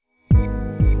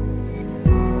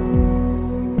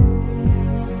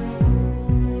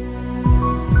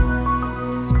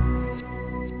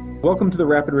Welcome to the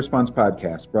Rapid Response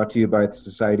Podcast, brought to you by the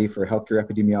Society for Healthcare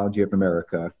Epidemiology of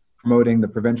America, promoting the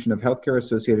prevention of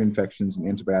healthcare-associated infections and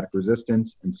antibiotic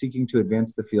resistance and seeking to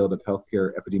advance the field of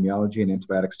healthcare epidemiology and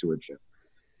antibiotic stewardship.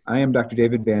 I am Dr.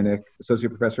 David Bannock, Associate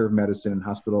Professor of Medicine and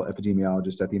Hospital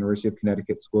Epidemiologist at the University of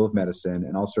Connecticut School of Medicine,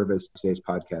 and I'll serve as today's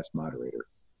podcast moderator.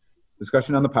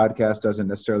 Discussion on the podcast doesn't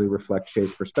necessarily reflect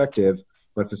SHEA's perspective,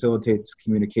 but facilitates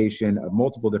communication of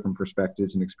multiple different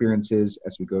perspectives and experiences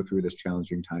as we go through this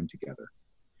challenging time together.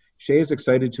 SHEA is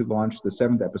excited to launch the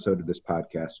 7th episode of this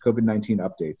podcast, COVID-19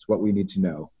 Updates, What We Need to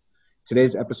Know.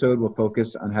 Today's episode will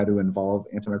focus on how to involve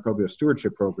antimicrobial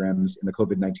stewardship programs in the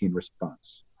COVID-19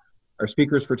 response. Our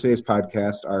speakers for today's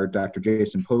podcast are Dr.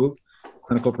 Jason Pogue,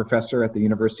 Clinical Professor at the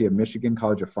University of Michigan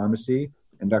College of Pharmacy,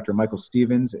 and Dr. Michael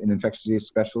Stevens, an Infectious Disease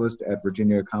Specialist at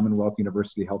Virginia Commonwealth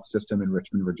University Health System in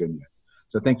Richmond, Virginia.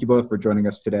 So thank you both for joining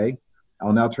us today.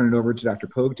 I'll now turn it over to Dr.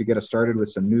 Pogue to get us started with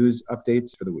some news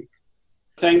updates for the week.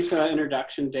 Thanks for that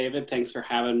introduction, David. Thanks for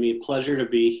having me. Pleasure to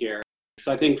be here.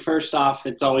 So I think first off,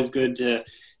 it's always good to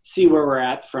see where we're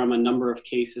at from a number of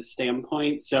cases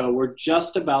standpoint. So we're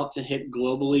just about to hit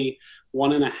globally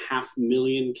 1.5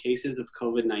 million cases of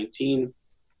COVID-19.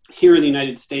 Here in the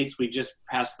United States, we just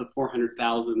passed the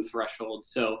 400,000 threshold.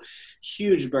 So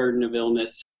huge burden of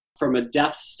illness. From a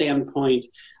death standpoint,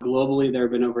 globally, there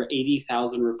have been over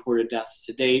 80,000 reported deaths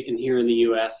to date, and here in the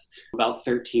U.S., about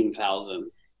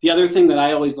 13,000. The other thing that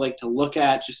I always like to look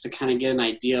at, just to kind of get an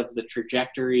idea of the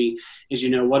trajectory, is,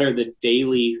 what are the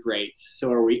daily rates?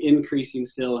 So are we increasing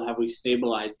still? Have we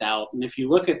stabilized out? And if you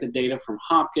look at the data from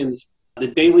Hopkins, the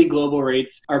daily global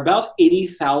rates are about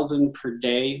 80,000 per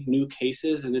day new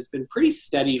cases, and it's been pretty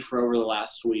steady for over the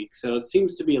last week. So it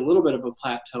seems to be a little bit of a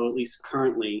plateau, at least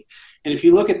currently. And if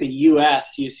you look at the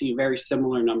U.S., you see very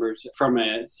similar numbers from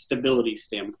a stability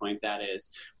standpoint, that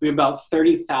is. We have about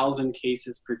 30,000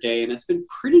 cases per day, and it's been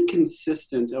pretty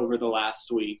consistent over the last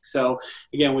week. So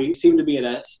again, we seem to be at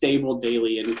a stable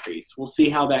daily increase. We'll see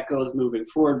how that goes moving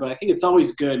forward, but I think it's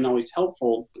always good and always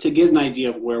helpful to get an idea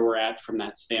of where we're at from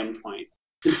that standpoint.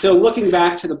 And so looking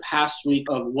back to the past week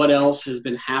of what else has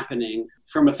been happening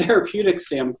from a therapeutic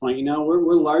standpoint,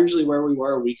 we're largely where we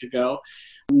were a week ago.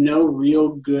 No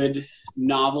real good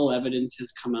novel evidence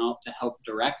has come out to help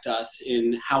direct us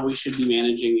in how we should be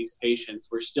managing these patients.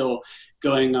 We're still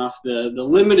going off the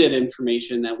limited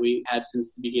information that we had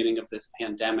since the beginning of this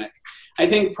pandemic. I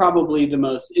think probably the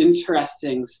most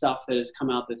interesting stuff that has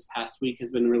come out this past week has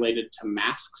been related to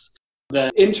masks. The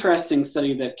interesting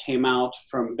study that came out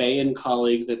from Bay and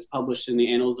colleagues that's published in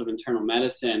the Annals of Internal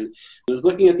Medicine was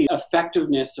looking at the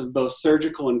effectiveness of both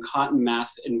surgical and cotton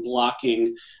masks in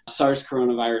blocking SARS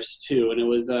coronavirus 2. And it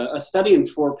was a study in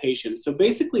 4 patients. So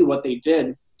basically what they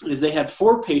did is they had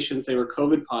 4 patients, they were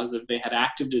COVID positive, they had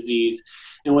active disease,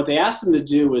 and what they asked them to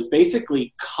do was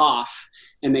basically cough,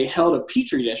 and they held a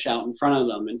petri dish out in front of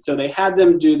them. And so they had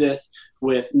them do this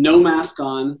with no mask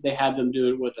on, they had them do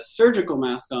it with a surgical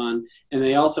mask on, and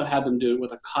they also had them do it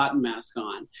with a cotton mask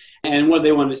on. And what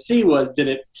they wanted to see was, did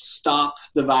it stop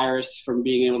the virus from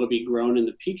being able to be grown in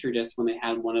the petri dish when they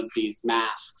had one of these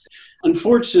masks?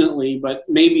 Unfortunately, but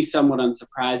maybe somewhat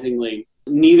unsurprisingly,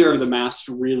 neither of the masks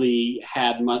really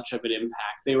had much of an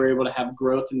impact. They were able to have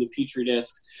growth in the petri dish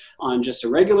on just a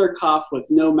regular cough with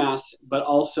no mask, but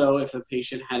also if a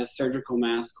patient had a surgical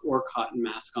mask or cotton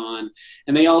mask on.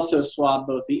 And they also swabbed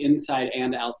both the inside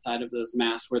and outside of those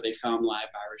masks where they found live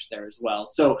virus there as well.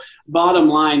 So bottom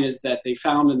line is that they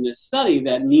found in this study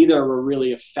that neither were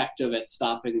really effective at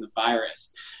stopping the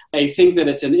virus. I think that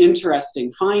it's an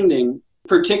interesting finding,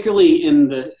 particularly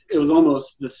it was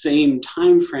almost the same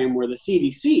time frame where the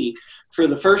CDC, for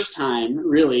the first time,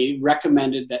 really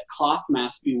recommended that cloth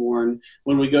masks be worn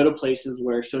when we go to places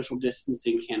where social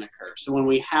distancing can occur. So when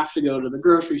we have to go to the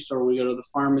grocery store, when we go to the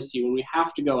pharmacy, when we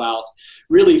have to go out,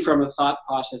 really from a thought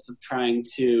process of trying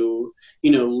to,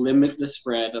 limit the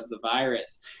spread of the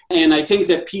virus. And I think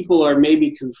that people are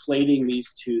maybe conflating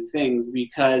these two things,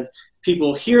 because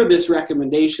people hear this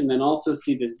recommendation, then also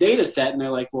see this data set, and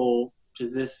they're like, well,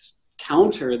 does this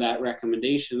counter that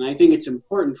recommendation? And I think it's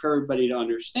important for everybody to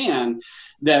understand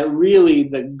that really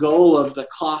the goal of the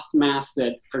cloth mask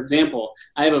that, for example,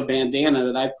 I have a bandana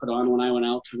that I put on when I went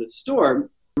out to the store.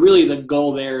 Really the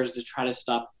goal there is to try to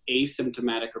stop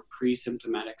asymptomatic or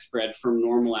pre-symptomatic spread from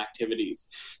normal activities.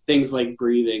 Things like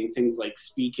breathing, things like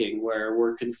speaking, where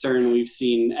we're concerned we've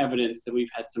seen evidence that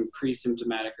we've had some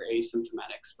pre-symptomatic or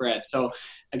asymptomatic spread. So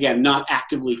again, not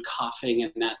actively coughing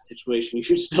in that situation. You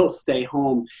should still stay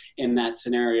home in that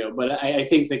scenario. But I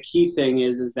think the key thing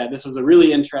is that this was a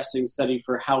really interesting study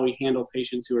for how we handle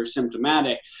patients who are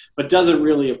symptomatic, but doesn't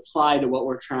really apply to what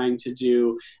we're trying to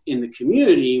do in the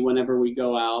community whenever we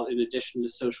go out, in addition to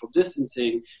social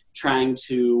distancing, trying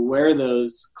to wear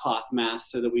those cloth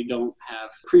masks so that we don't have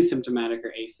pre-symptomatic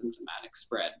or asymptomatic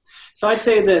spread. So I'd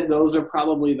say that those are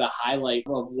probably the highlight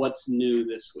of what's new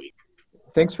this week.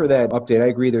 Thanks for that update. I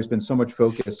agree there's been so much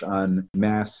focus on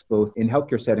masks, both in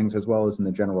healthcare settings as well as in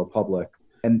the general public.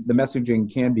 And the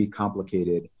messaging can be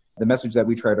complicated. The message that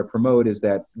we try to promote is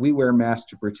that we wear masks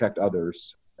to protect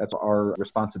others. That's our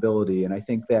responsibility. And I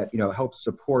think that, helps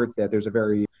support that there's a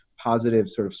very positive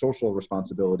sort of social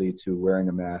responsibility to wearing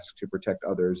a mask to protect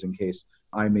others in case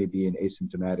I may be an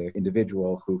asymptomatic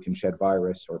individual who can shed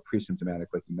virus, or pre-symptomatic,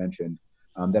 like you mentioned.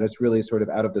 That it's really sort of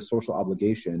out of the social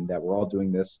obligation that we're all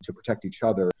doing this to protect each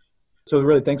other. So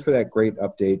really, thanks for that great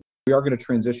update. We are going to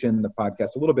transition the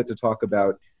podcast a little bit to talk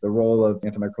about the role of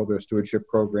antimicrobial stewardship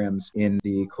programs in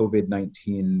the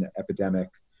COVID-19 epidemic.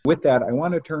 With that, I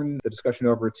want to turn the discussion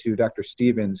over to Dr.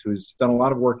 Stevens, who's done a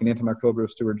lot of work in antimicrobial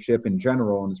stewardship in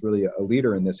general and is really a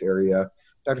leader in this area.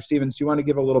 Dr. Stevens, do you want to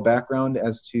give a little background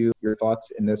as to your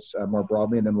thoughts in this more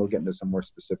broadly, and then we'll get into some more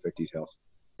specific details?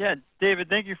 Yeah, David,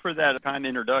 thank you for that kind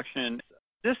introduction.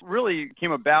 This really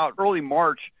came about early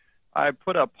March. I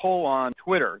put a poll on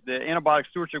Twitter. The antibiotic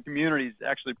stewardship community is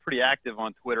actually pretty active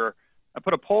on Twitter. I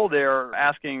put a poll there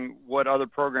asking what other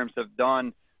programs have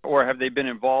done or have they been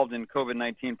involved in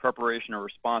COVID-19 preparation or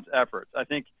response efforts. I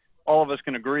think all of us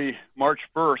can agree March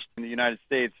 1st in the United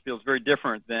States feels very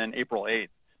different than April 8th.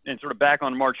 And sort of back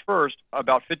on March 1st,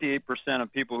 about 58%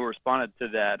 of people who responded to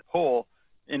that poll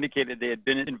indicated they had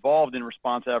been involved in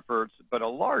response efforts, but a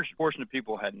large portion of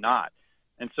people had not.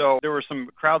 And so there was some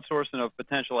crowdsourcing of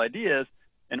potential ideas.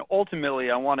 And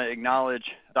ultimately, I want to acknowledge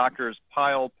Drs.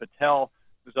 Payal Patel,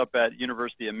 who's up at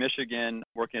University of Michigan,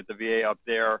 working at the VA up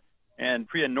there, and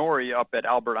Priya Nori up at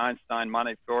Albert Einstein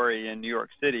Montefiore in New York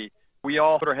City. We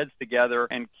all put our heads together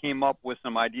and came up with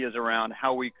some ideas around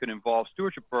how we could involve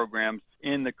stewardship programs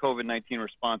in the COVID-19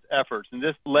 response efforts. And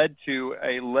this led to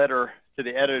a letter to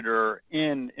the editor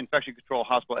in Infection Control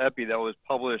Hospital Epi that was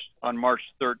published on March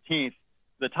 13th.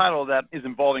 The title of that is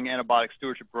Involving Antibiotic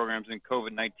Stewardship Programs in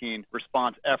COVID-19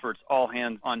 Response Efforts, All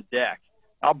Hands on Deck.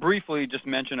 I'll briefly just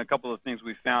mention a couple of things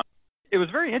we found. It was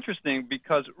very interesting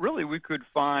because really we could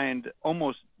find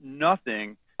almost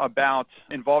nothing about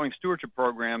involving stewardship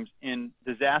programs in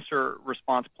disaster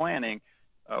response planning.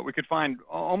 We could find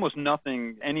almost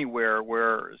nothing anywhere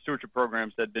where stewardship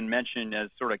programs had been mentioned as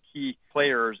sort of key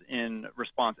players in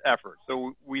response efforts.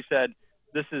 So we said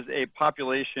this is a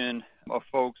population of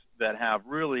folks that have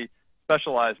really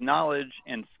specialized knowledge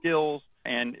and skills.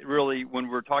 And really, when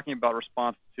we're talking about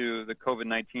response to the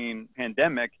COVID-19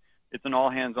 pandemic, it's an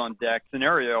all-hands-on-deck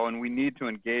scenario, and we need to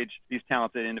engage these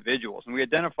talented individuals. And we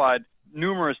identified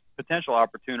numerous potential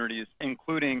opportunities,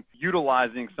 including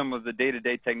utilizing some of the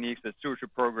day-to-day techniques that stewardship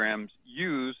programs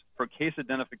use for case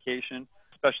identification,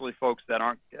 especially folks that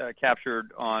aren't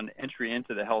captured on entry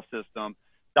into the health system,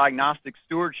 diagnostic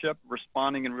stewardship,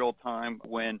 responding in real time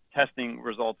when testing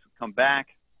results come back,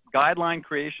 guideline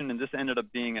creation, and this ended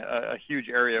up being a huge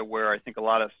area where I think a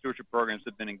lot of stewardship programs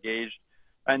have been engaged.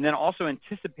 And then also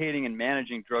anticipating and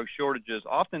managing drug shortages,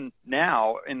 often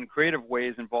now in creative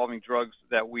ways involving drugs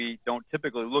that we don't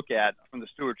typically look at from the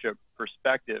stewardship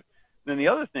perspective. And then the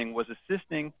other thing was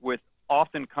assisting with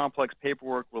often complex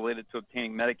paperwork related to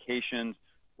obtaining medications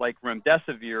like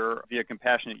remdesivir via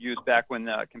compassionate use back when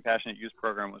the compassionate use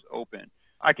program was open.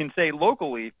 I can say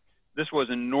locally, this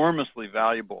was enormously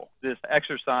valuable. This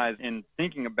exercise in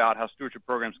thinking about how stewardship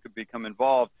programs could become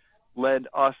involved led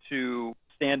us to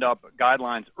stand up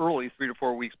guidelines early, 3 to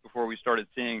 4 weeks before we started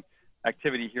seeing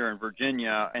activity here in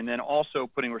Virginia, and then also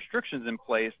putting restrictions in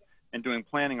place and doing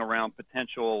planning around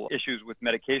potential issues with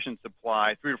medication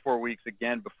supply 3 to 4 weeks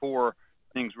again before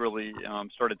things really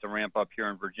started to ramp up here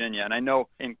in Virginia. And I know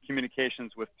in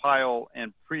communications with Payal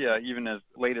and Priya, even as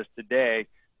late as today,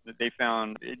 that they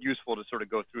found it useful to sort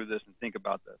of go through this and think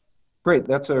about this. Great.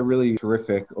 That's a really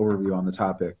terrific overview on the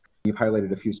topic. You've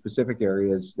highlighted a few specific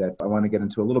areas that I want to get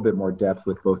into a little bit more depth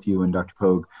with both you and Dr.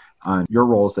 Pogue on your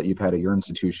roles that you've had at your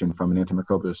institution from an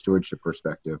antimicrobial stewardship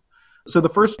perspective. So the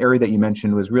first area that you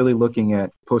mentioned was really looking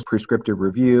at post-prescriptive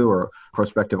review or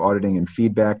prospective auditing and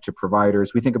feedback to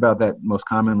providers. We think about that most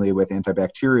commonly with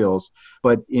antibacterials,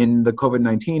 but in the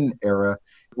COVID-19 era,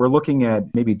 we're looking at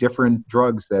maybe different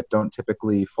drugs that don't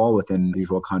typically fall within the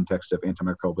usual context of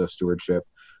antimicrobial stewardship.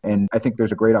 And I think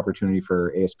there's a great opportunity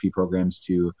for ASP programs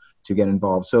to get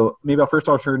involved. So maybe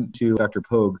I'll turn to Dr.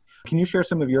 Pogue. Can you share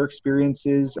some of your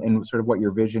experiences and sort of what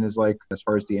your vision is like as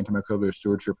far as the antimicrobial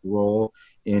stewardship role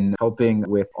in helping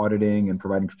with auditing and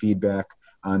providing feedback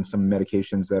on some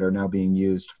medications that are now being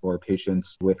used for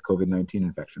patients with COVID-19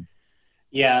 infection?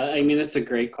 Yeah, I mean, it's a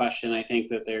great question. I think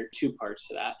that there are two parts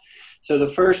to that. So the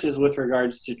first is with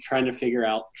regards to trying to figure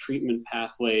out treatment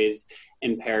pathways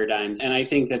and paradigms. And I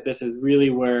think that this is really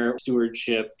where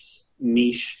stewardship's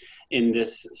niche in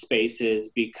this space is,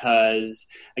 because,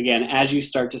 again, as you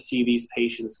start to see these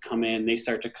patients come in, they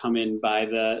start to come in by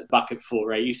the bucket full,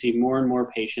 right? You see more and more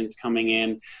patients coming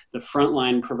in. The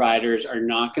frontline providers are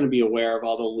not going to be aware of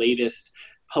all the latest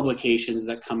publications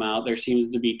that come out. There seems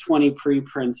to be 20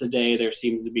 preprints a day. There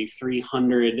seems to be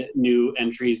 300 new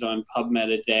entries on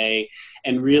PubMed a day.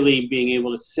 And really being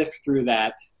able to sift through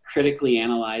that, critically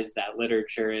analyze that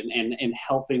literature and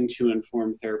helping to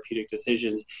inform therapeutic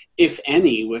decisions, if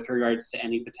any, with regards to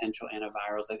any potential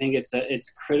antivirals. I think it's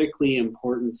critically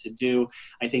important to do.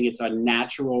 I think it's a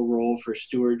natural role for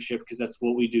stewardship because that's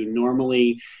what we do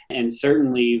normally. And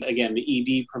certainly, again,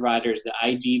 the ED providers, the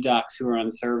ID docs who are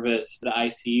on service, the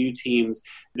ICU teams,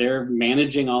 they're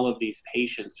managing all of these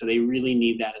patients. So they really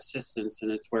need that assistance,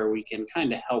 and it's where we can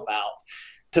kind of help out.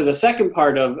 To the second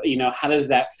part of, how does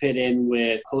that fit in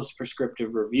with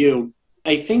post-prescriptive review?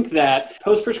 I think that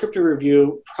post-prescriptive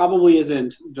review probably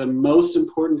isn't the most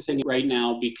important thing right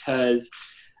now because,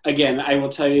 again, I will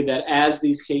tell you that as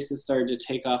these cases started to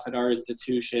take off at our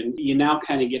institution, you now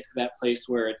kind of get to that place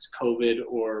where it's COVID,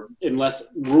 or unless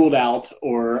ruled out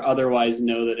or otherwise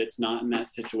know that it's not in that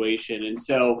situation. And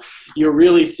so you're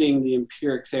really seeing the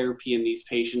empiric therapy in these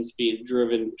patients being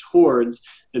driven towards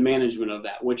the management of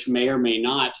that, which may or may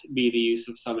not be the use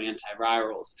of some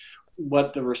antivirals.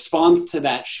 What the response to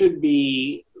that should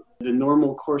be, the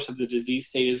normal course of the disease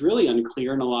state, is really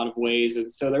unclear in a lot of ways.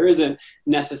 And so there isn't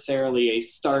necessarily a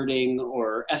starting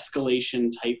or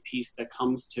escalation type piece that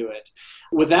comes to it.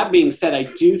 With that being said, I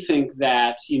do think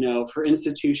that, for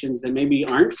institutions that maybe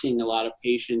aren't seeing a lot of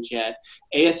patients yet,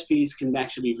 ASPs can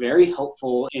actually be very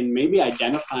helpful in maybe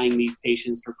identifying these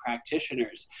patients for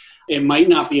practitioners. It might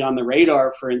not be on the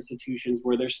radar for institutions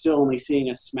where they're still only seeing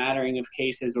a smattering of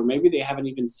cases, or maybe they haven't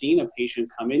even seen a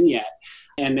patient come in yet.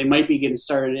 And they might be getting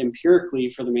started empirically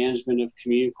for the management of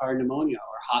community-acquired pneumonia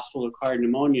or hospital-acquired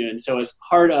pneumonia. And so as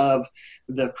part of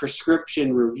the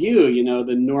prescription review,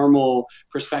 the normal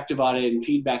prospective audit and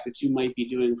feedback that you might be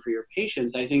doing for your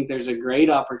patients, I think there's a great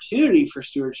opportunity for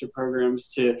stewardship programs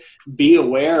to be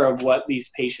aware of what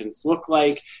these patients look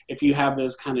like. If you have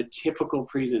those kind of typical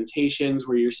presentations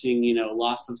where you're seeing,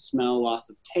 loss of smell, loss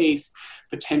of taste,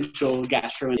 potential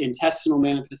gastrointestinal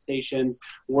manifestations,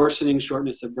 worsening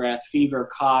shortness of breath, fever,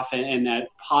 cough, and that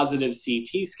positive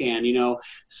CT scan,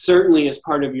 certainly as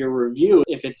part of your review,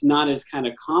 if it's not as kind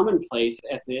of commonplace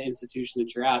at the institution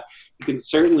that you're at, you can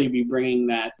certainly be bringing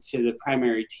that to the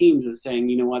primary teams of saying,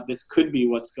 this could be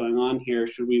what's going on here.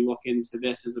 Should we look into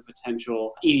this as a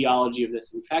potential etiology of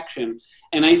this infection?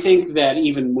 And I think that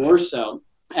even more so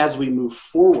as we move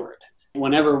forward,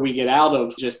 whenever we get out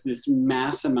of just this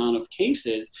mass amount of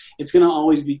cases, it's going to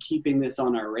always be keeping this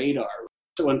on our radar.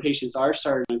 So when patients are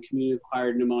started on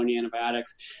community-acquired pneumonia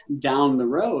antibiotics down the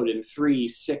road in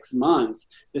 3-6 months,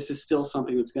 this is still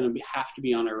something that's going to have to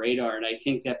be on our radar. And I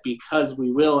think that because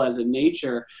we will, as a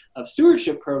nature of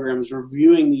stewardship programs,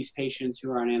 reviewing these patients who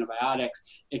are on antibiotics,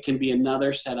 it can be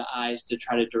another set of eyes to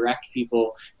try to direct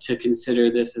people to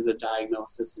consider this as a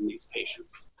diagnosis in these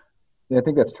patients. Yeah, I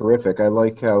think that's terrific. I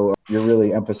like how you're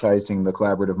really emphasizing the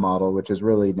collaborative model, which has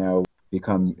really now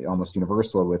become almost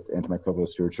universal with antimicrobial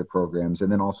stewardship programs, and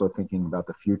then also thinking about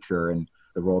the future and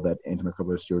the role that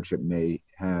antimicrobial stewardship may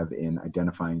have in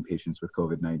identifying patients with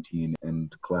COVID-19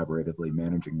 and collaboratively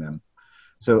managing them.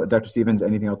 So, Dr. Stevens,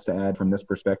 anything else to add from this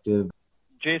perspective?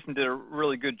 Jason did a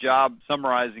really good job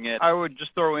summarizing it. I would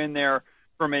just throw in there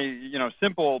from a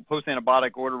simple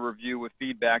post-antibiotic order review with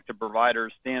feedback to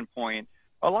providers standpoint,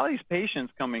 a lot of these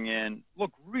patients coming in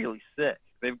look really sick.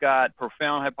 They've got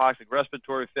profound hypoxic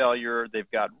respiratory failure. They've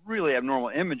got really abnormal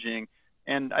imaging.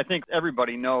 And I think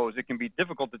everybody knows it can be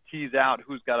difficult to tease out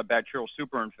who's got a bacterial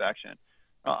superinfection.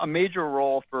 A major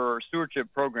role for stewardship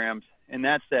programs in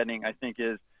that setting, I think,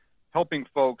 is helping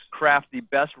folks craft the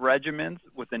best regimens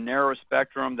with a narrow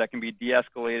spectrum that can be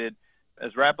de-escalated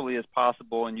as rapidly as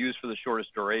possible and used for the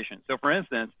shortest duration. So, for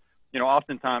instance,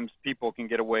 oftentimes people can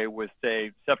get away with,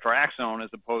 say, ceftriaxone as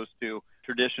opposed to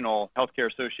traditional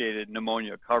healthcare-associated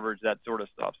pneumonia coverage, that sort of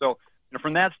stuff. So,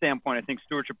 from that standpoint, I think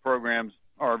stewardship programs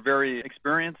are very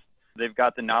experienced. They've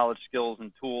got the knowledge, skills,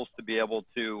 and tools to be able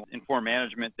to inform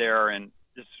management there, and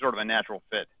it's sort of a natural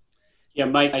fit. Yeah,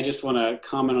 Mike, I just want to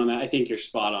comment on that. I think you're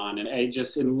spot on. And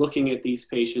in looking at these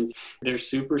patients, they're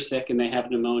super sick and they have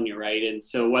pneumonia, right? And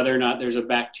so whether or not there's a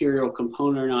bacterial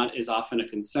component or not is often a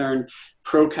concern.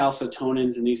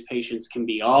 Procalcitonins in these patients can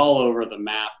be all over the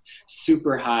map,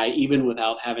 super high, even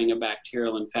without having a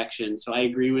bacterial infection. So I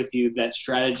agree with you that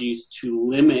strategies to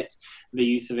limit the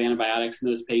use of antibiotics in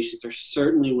those patients are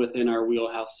certainly within our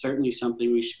wheelhouse, certainly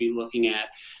something we should be looking at.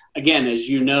 Again, as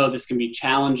you know, this can be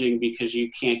challenging because you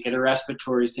can't get a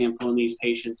respiratory sample in these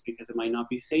patients because it might not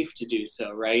be safe to do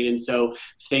so, right? And so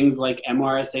things like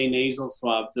MRSA nasal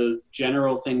swabs, those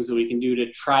general things that we can do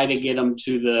to try to get them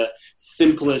to the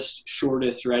simplest,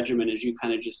 shortest regimen, as you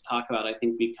kind of just talked about, I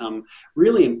think become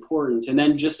really important. And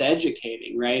then just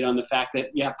educating, right, on the fact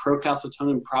that, yeah,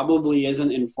 procalcitonin probably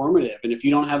isn't informative. And if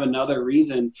you don't have another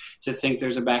reason to think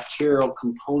there's a bacterial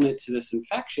component to this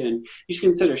infection, you should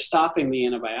consider stopping the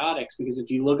antibiotics, because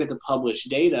if you look at the published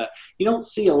data, you don't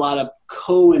see a lot of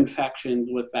co-infections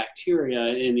with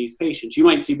bacteria in these patients. You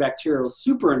might see bacterial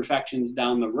superinfections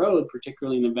down the road,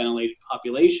 particularly in the ventilated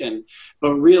population.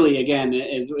 But really, again,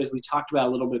 as we talked about a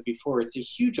little bit before, it's a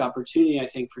huge opportunity, I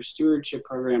think, for stewardship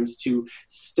programs to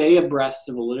stay abreast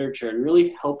of the literature and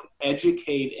really help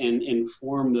educate and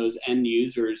inform those end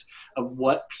users of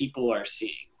what people are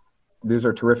seeing. These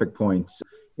are terrific points.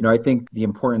 I think the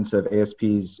importance of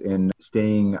ASPs in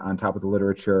staying on top of the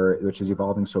literature, which is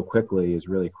evolving so quickly, is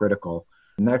really critical.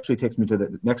 And that actually takes me to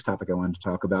the next topic I wanted to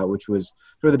talk about, which was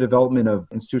sort of the development of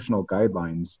institutional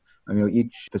guidelines.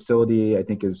 Each facility, I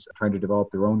think, is trying to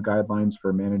develop their own guidelines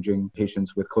for managing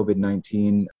patients with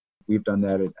COVID-19. We've done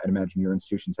that. I'd imagine your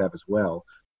institutions have as well.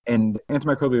 And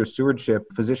antimicrobial stewardship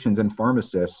physicians and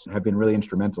pharmacists have been really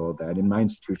instrumental in that. In my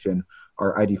institution,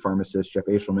 our ID pharmacist, Jeff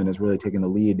Eshelman, has really taken the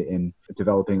lead in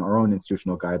developing our own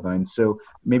institutional guidelines. So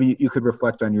maybe you could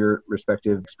reflect on your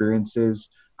respective experiences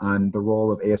on the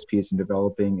role of ASPs in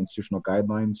developing institutional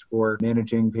guidelines for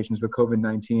managing patients with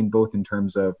COVID-19, both in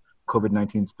terms of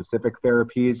COVID-19 specific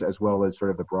therapies, as well as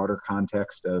sort of the broader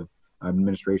context of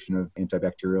administration of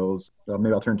antibacterials. So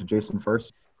maybe I'll turn to Jason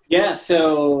first. Yeah,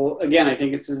 so again, I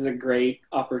think this is a great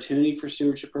opportunity for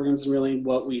stewardship programs and really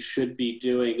what we should be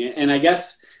doing. And I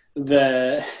guess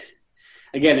it's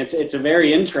a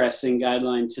very interesting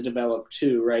guideline to develop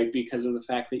too, right? Because of the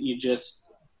fact that you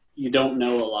don't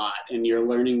know a lot and you're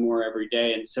learning more every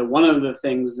day. And so one of the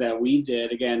things that we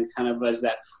did, again, kind of as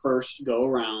that first go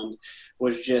around,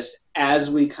 was just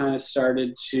as we kind of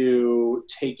started to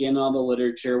take in all the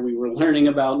literature, we were learning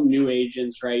about new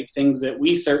agents, right? Things that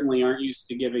we certainly aren't used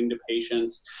to giving to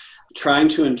patients, trying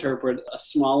to interpret a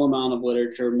small amount of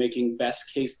literature, making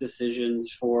best case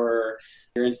decisions for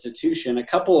your institution. A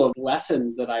couple of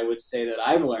lessons that I would say that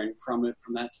I've learned from it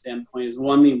from that standpoint is,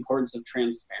 one, the importance of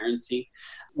transparency.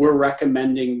 We're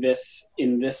recommending this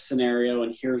in this scenario,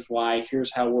 and here's why.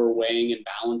 Here's how we're weighing and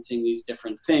balancing these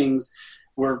different things.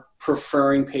 We're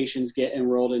preferring patients get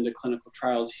enrolled into clinical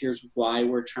trials. Here's why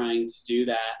we're trying to do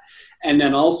that. And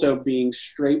then also being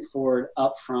straightforward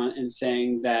upfront and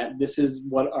saying that this is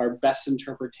what our best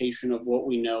interpretation of what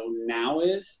we know now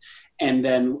is. And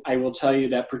then I will tell you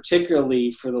that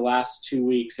particularly for the last 2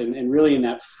 weeks and really in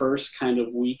that first kind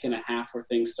of week and a half where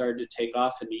things started to take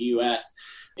off in the US,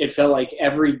 it felt like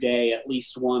every day, at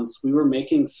least once, we were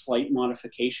making slight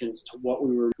modifications to what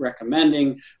we were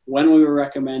recommending, when we were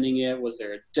recommending it. Was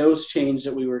there a dose change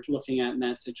that we were looking at in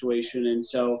that situation? And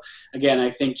so, again, I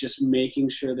think just making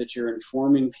sure that you're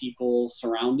informing people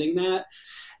surrounding that.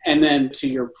 And then to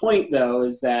your point, though,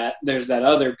 is that there's that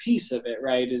other piece of it,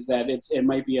 right, is that it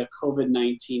might be a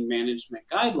COVID-19 management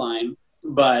guideline,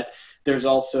 but there's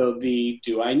also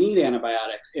do I need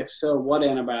antibiotics? If so, what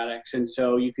antibiotics? And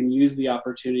so you can use the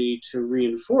opportunity to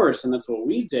reinforce, and that's what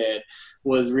we did,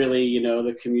 was really,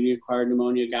 the community-acquired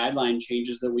pneumonia guideline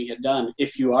changes that we had done.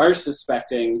 If you are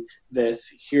suspecting this,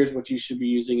 here's what you should be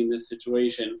using in this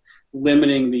situation.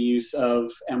 Limiting the use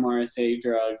of MRSA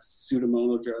drugs,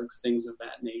 pseudomonal drugs, things of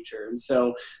that nature. And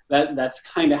so that's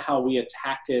kind of how we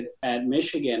attacked it at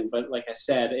Michigan. But like I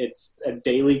said, it's a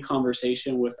daily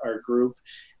conversation with our group,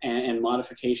 and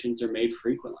modifications are made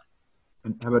frequently.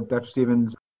 And how about Dr.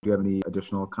 Stevens? Do you have any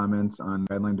additional comments on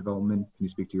guideline development? Can you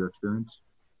speak to your experience?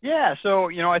 Yeah,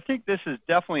 so, I think this is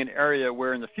definitely an area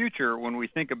where in the future, when we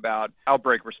think about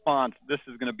outbreak response, this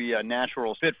is going to be a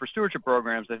natural fit for stewardship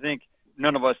programs. I think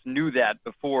none of us knew that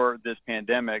before this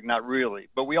pandemic, not really.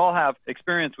 But we all have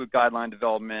experience with guideline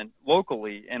development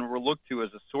locally, and we're looked to as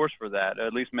a source for that.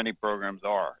 At least many programs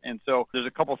are. And so there's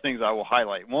a couple things I will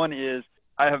highlight. One is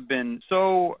I have been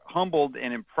so humbled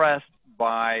and impressed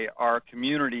by our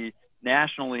community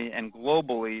nationally and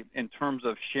globally in terms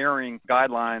of sharing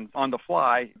guidelines on the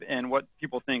fly and what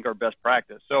people think are best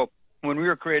practice. So when we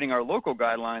were creating our local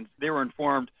guidelines, they were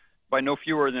informed by no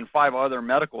fewer than 5 other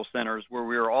medical centers where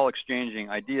we were all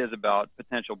exchanging ideas about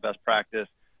potential best practice,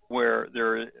 where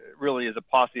there really is a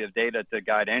paucity of data to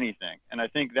guide anything. And I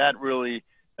think that really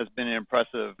has been an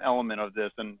impressive element of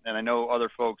this, and I know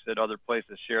other folks at other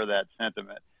places share that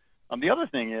sentiment. The other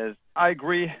thing is, I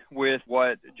agree with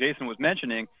what Jason was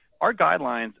mentioning. Our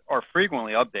guidelines are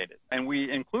frequently updated, and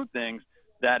we include things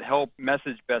that help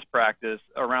message best practice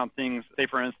around things, say,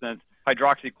 for instance,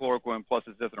 hydroxychloroquine plus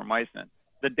azithromycin.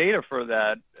 The data for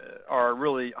that are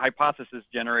really hypothesis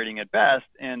generating at best,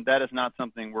 and that is not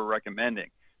something we're recommending.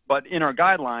 But in our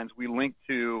guidelines, we link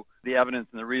to the evidence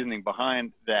and the reasoning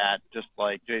behind that, just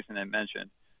like Jason had mentioned.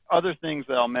 Other things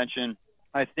that I'll mention,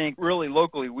 I think really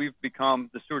locally, we've become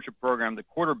the stewardship program, the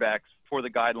quarterbacks for the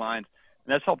guidelines. And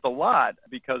that's helped a lot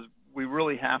because we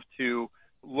really have to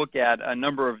look at a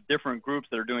number of different groups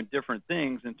that are doing different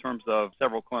things in terms of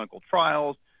several clinical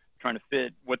trials, trying to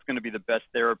fit what's going to be the best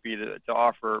therapy to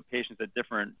offer patients at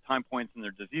different time points in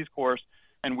their disease course.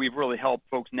 And we've really helped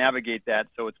folks navigate that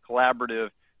so it's collaborative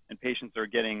and patients are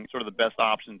getting sort of the best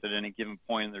options at any given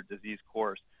point in their disease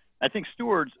course. I think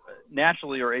stewards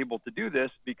naturally are able to do this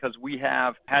because we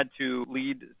have had to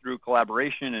lead through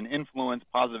collaboration and influence,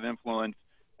 positive influence,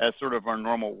 as sort of our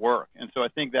normal work. And so I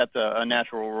think that's a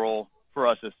natural role for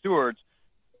us as stewards.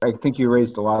 I think you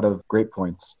raised a lot of great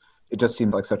points. It just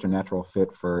seems like such a natural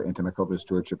fit for antimicrobial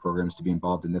stewardship programs to be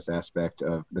involved in this aspect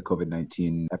of the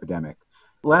COVID-19 epidemic.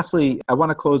 Lastly, I want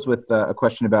to close with a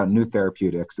question about new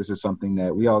therapeutics. This is something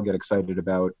that we all get excited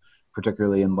about,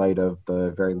 particularly in light of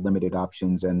the very limited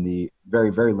options and the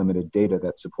very, very limited data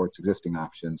that supports existing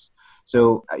options.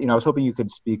 So, I was hoping you could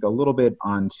speak a little bit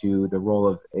onto the role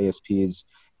of ASPs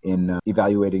in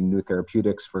evaluating new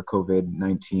therapeutics for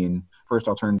COVID-19. First,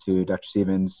 I'll turn to Dr.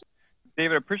 Stevens.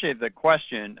 David, I appreciate the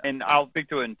question, and I'll speak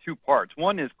to it in 2 parts.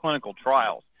 One is clinical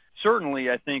trials. Certainly,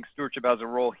 I think stewardship has a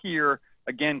role here,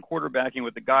 again, quarterbacking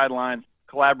with the guidelines,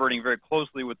 collaborating very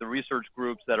closely with the research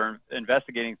groups that are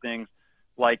investigating things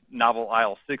like novel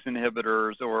IL-6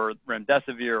 inhibitors or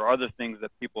remdesivir or other things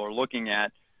that people are looking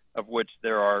at, of which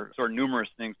there are sort of numerous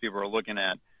things people are looking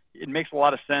at. It makes a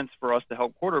lot of sense for us to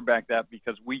help quarterback that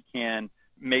because we can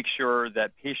make sure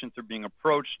that patients are being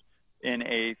approached in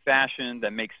a fashion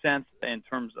that makes sense in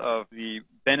terms of the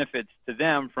benefits to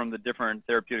them from the different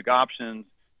therapeutic options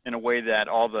in a way that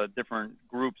all the different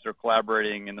groups are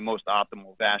collaborating in the most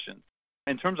optimal fashion.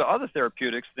 In terms of other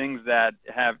therapeutics, things that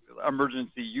have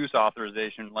emergency use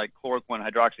authorization like chloroquine,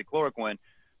 hydroxychloroquine,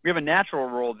 we have a natural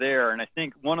role there. And I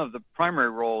think one of the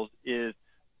primary roles is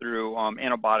through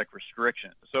antibiotic restriction.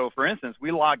 So, for instance,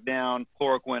 we locked down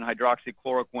chloroquine,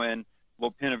 hydroxychloroquine,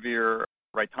 lopinavir,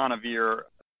 ritonavir,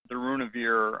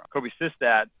 darunavir,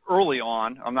 cobicistat early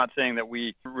on. I'm not saying that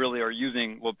we really are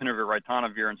using lopinavir,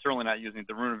 ritonavir, and certainly not using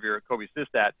darunavir,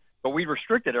 cobicistat, but we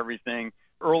restricted everything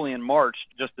early in March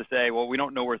just to say, well, we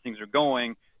don't know where things are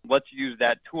going. Let's use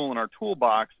that tool in our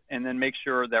toolbox and then make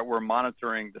sure that we're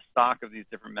monitoring the stock of these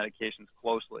different medications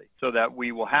closely so that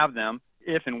we will have them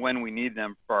if and when we need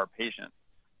them for our patients.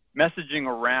 Messaging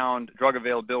around drug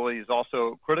availability is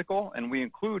also critical, and we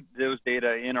include those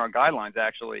data in our guidelines,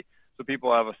 actually, so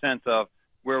people have a sense of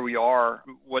where we are,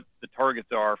 what the targets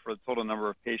are for the total number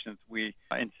of patients we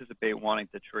anticipate wanting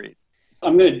to treat.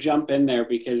 I'm going to jump in there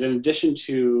because in addition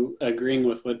to agreeing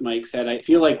with what Mike said, I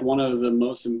feel like one of the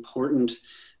most important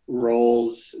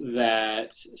roles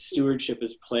that stewardship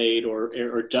has played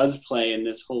or does play in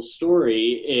this whole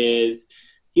story is,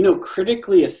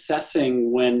 critically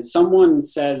assessing when someone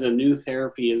says a new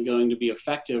therapy is going to be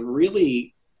effective,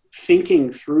 really thinking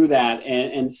through that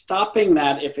and stopping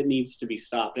that if it needs to be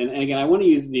stopped. And again, I want to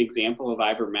use the example of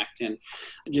ivermectin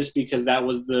just because that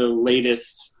was the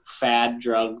latest fad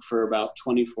drug for about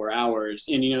 24 hours.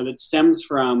 And, that stems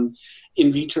from in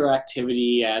vitro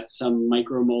activity at some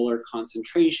micromolar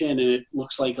concentration, and it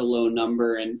looks like a low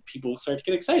number, and people start to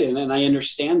get excited. And I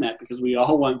understand that because we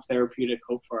all want therapeutic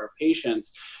hope for our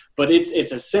patients. But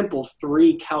it's a simple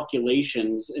 3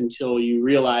 calculations until you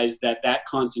realize that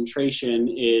concentration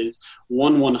is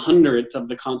 1/100th of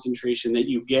the concentration that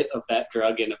you get of that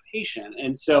drug in a patient.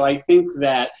 And so I think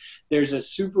that there's a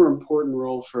super important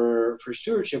role for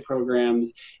stewardship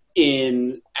programs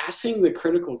in asking the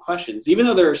critical questions, even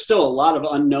though there are still a lot of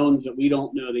unknowns that we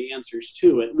don't know the answers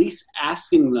to, at least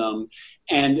asking them.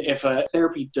 And if a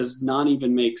therapy does not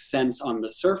even make sense on the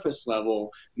surface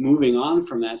level, moving on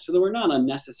from that so that we're not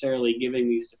unnecessarily giving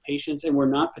these to patients and we're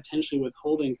not potentially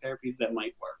withholding therapies that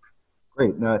might work.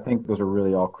 Great. No, I think those are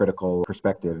really all critical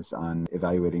perspectives on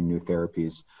evaluating new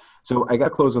therapies. So I got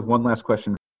to close with one last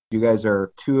question. You guys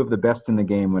are two of the best in the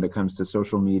game when it comes to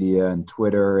social media and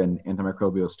Twitter and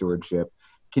antimicrobial stewardship.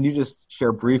 Can you just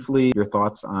share briefly your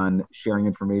thoughts on sharing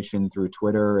information through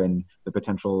Twitter and the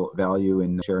potential value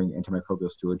in sharing antimicrobial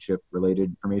stewardship related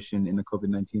information in the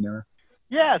COVID-19 era?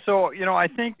 Yeah, so, I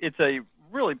think it's a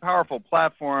really powerful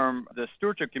platform. The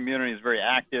stewardship community is very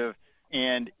active,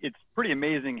 and it's pretty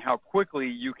amazing how quickly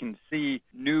you can see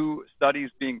new studies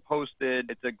being posted.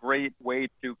 It's a great way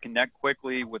to connect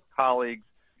quickly with colleagues.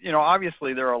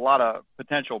 Obviously there are a lot of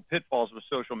potential pitfalls with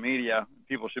social media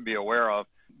people should be aware of,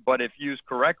 but if used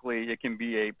correctly, it can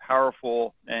be a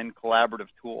powerful and collaborative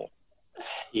tool.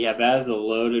 Yeah, that is a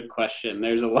loaded question.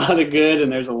 There's a lot of good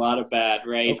and there's a lot of bad,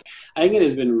 right? Okay. I think it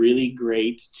has been really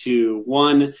great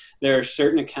one, there are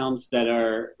certain accounts that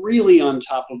are really on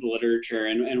top of the literature.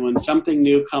 And when something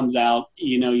new comes out,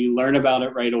 you learn about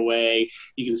it right away.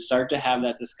 You can start to have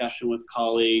that discussion with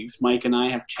colleagues. Mike and I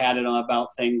have chatted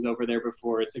about things over there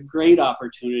before. It's a great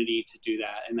opportunity to do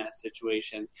that in that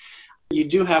situation. You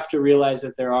do have to realize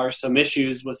that there are some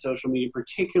issues with social media,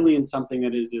 particularly in something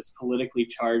that is as politically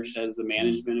charged as the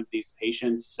management of these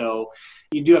patients. So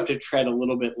you do have to tread a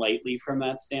little bit lightly from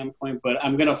that standpoint. But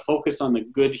I'm going to focus on the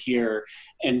good here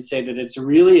and say that it's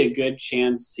really a good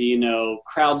chance to,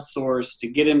 crowdsource, to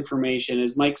get information.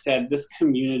 As Mike said, this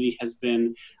community has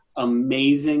been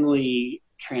amazingly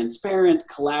transparent,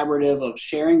 collaborative, of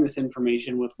sharing this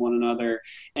information with one another.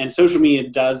 And social media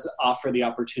does offer the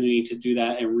opportunity to do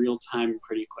that in real time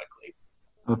pretty quickly.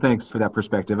 Well, thanks for that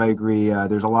perspective. I agree.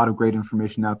 There's a lot of great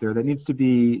information out there that needs to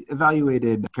be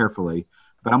evaluated carefully,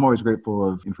 but I'm always grateful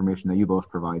of information that you both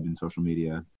provide in social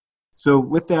media. So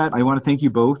with that, I want to thank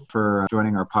you both for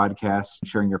joining our podcast and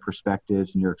sharing your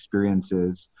perspectives and your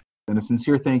experiences. And a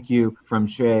sincere thank you from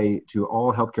SHEA to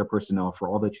all healthcare personnel for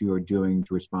all that you are doing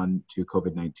to respond to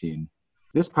COVID-19.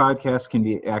 This podcast can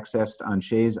be accessed on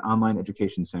SHEA's online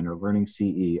education center, Learning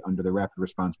CE, under the Rapid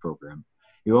Response Program.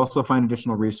 You'll also find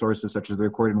additional resources such as the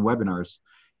recorded webinars,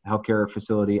 healthcare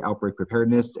facility outbreak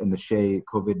preparedness, and the SHEA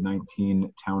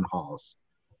COVID-19 town halls.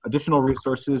 Additional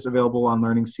resources available on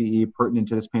Learning CE pertinent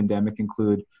to this pandemic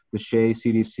include the SHEA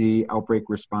CDC Outbreak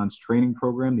Response Training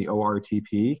Program, the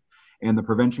ORTP, and the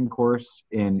prevention course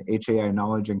in HAI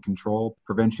Knowledge and Control,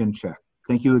 Prevention Check.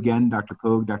 Thank you again, Dr.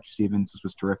 Pogue, Dr. Stevens. This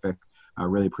was terrific. I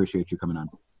really appreciate you coming on.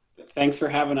 Thanks for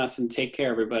having us, and take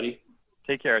care, everybody.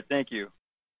 Take care. Thank you.